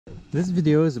This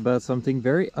video is about something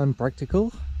very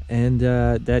unpractical and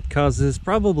that causes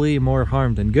probably more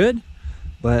harm than good,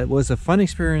 but it was a fun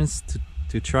experience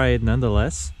to try it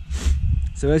nonetheless.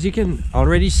 So as you can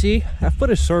already see, I've put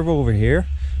a servo over here.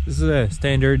 This is a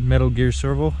standard Metal Gear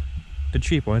servo, the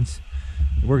cheap ones.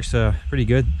 It works pretty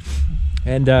good.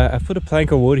 And I've put a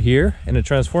plank of wood here and a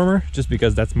transformer just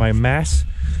because that's my mass.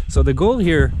 So the goal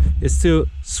here is to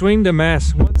swing the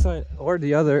mass one side or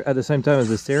the other at the same time as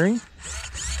the steering,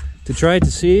 to try to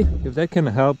see if that can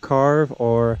help carve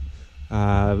or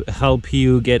help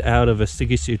you get out of a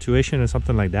sticky situation or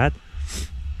something like that.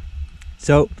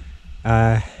 So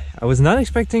I was not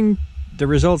expecting the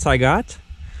results I got.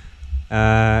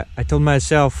 I told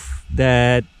myself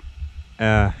that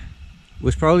it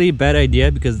was probably a bad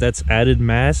idea because that's added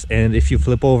mass, and if you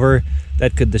flip over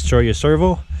that could destroy your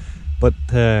servo. But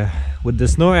with the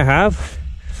snow I have,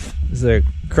 there's a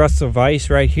crust of ice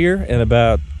right here and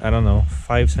about, I don't know,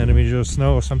 5 centimeters of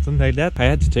snow or something like that. I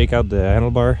had to take out the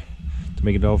handlebar to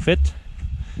make it all fit,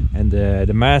 and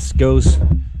the mass goes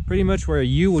pretty much where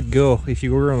you would go if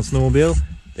you were on a snowmobile.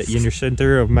 The inner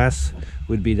center of mass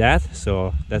would be that,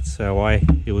 so that's why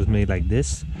it was made like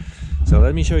this. So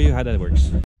let me show you how that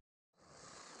works.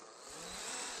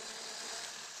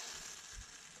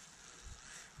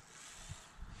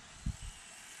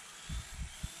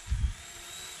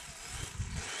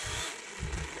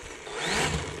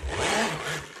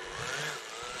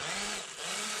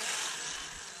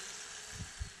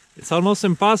 It's almost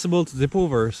impossible to tip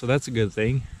over, so that's a good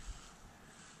thing.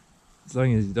 As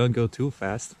long as you don't go too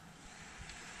fast.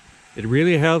 It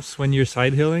really helps when you're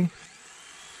side hilling.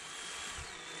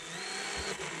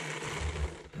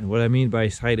 And what I mean by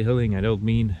side hilling, I don't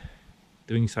mean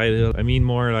doing side hill. I mean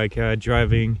more like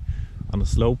driving on a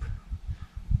slope.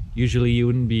 Usually you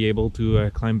wouldn't be able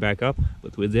to climb back up,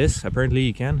 but with this, apparently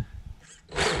you can.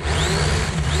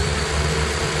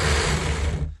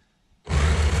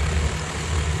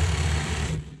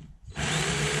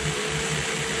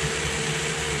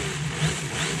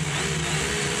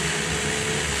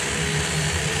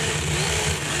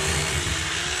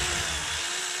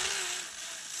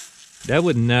 That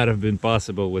would not have been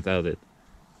possible without it.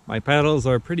 My paddles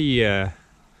are pretty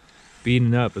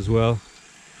beaten up as well,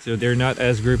 so they're not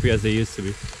as grippy as they used to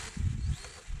be.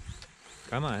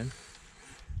 Come on.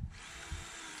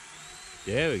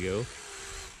 There we go.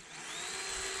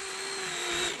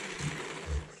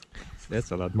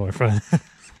 That's a lot more fun.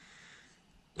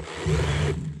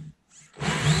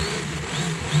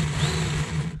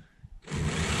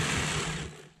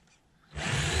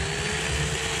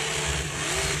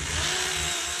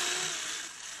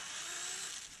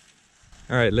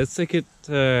 All right, let's take it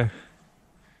to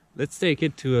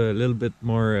a little bit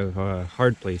more of a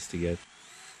hard place to get.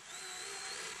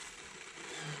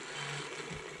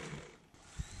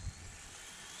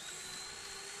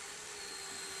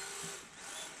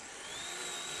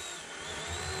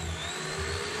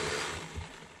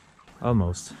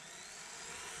 Almost.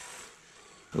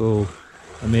 Oh,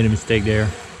 I made a mistake there.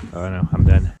 Oh no, I'm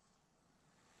done.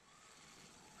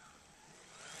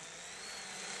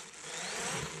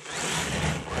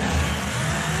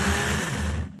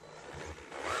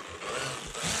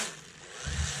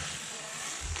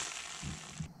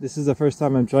 This is the first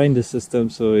time I'm trying this system,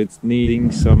 so it's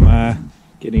needing some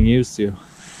getting used to.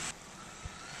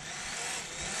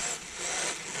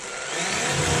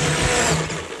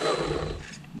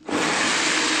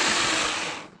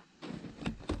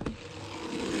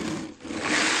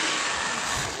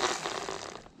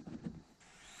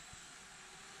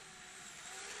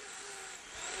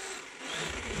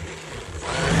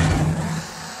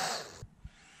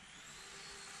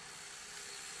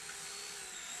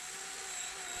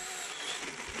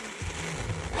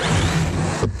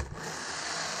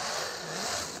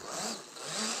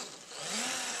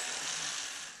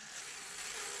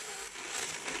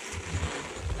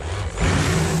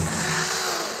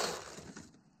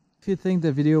 If you think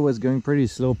the video was going pretty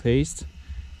slow paced,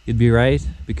 you'd be right,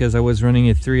 because I was running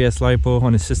a 3S LiPo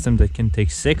on a system that can take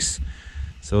 6.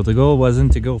 So the goal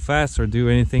wasn't to go fast or do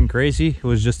anything crazy, it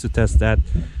was just to test that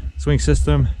swing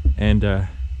system, and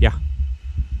yeah.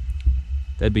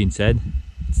 That being said,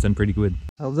 it's done pretty good.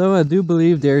 Although I do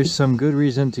believe there's some good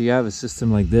reason to have a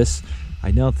system like this,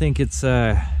 I don't think it's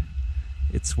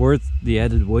worth the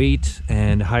added weight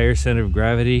and higher center of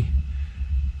gravity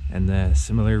and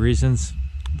similar reasons.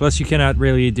 Plus you cannot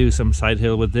really do some side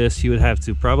hill with this. You would have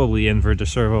to probably invert the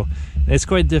servo. It's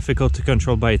quite difficult to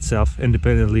control by itself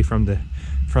independently from the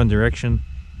front direction.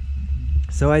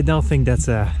 So I don't think that's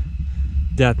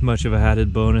that much of a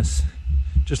added bonus.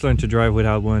 Just learn to drive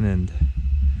without one, and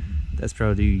that's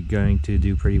probably going to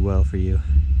do pretty well for you.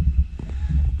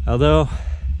 Although,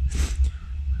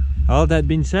 all that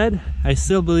being said, I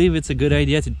still believe it's a good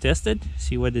idea to test it,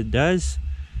 see what it does,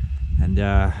 and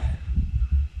I'm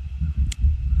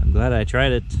glad I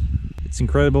tried it. It's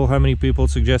incredible how many people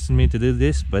suggested me to do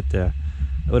this, but I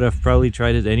would have probably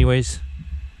tried it anyways.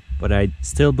 But I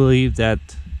still believe that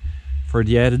for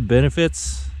the added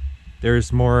benefits,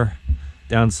 there's more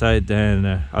downside than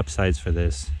upsides for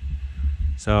this.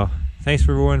 So thanks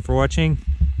for everyone for watching,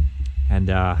 and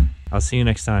I'll see you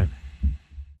next time.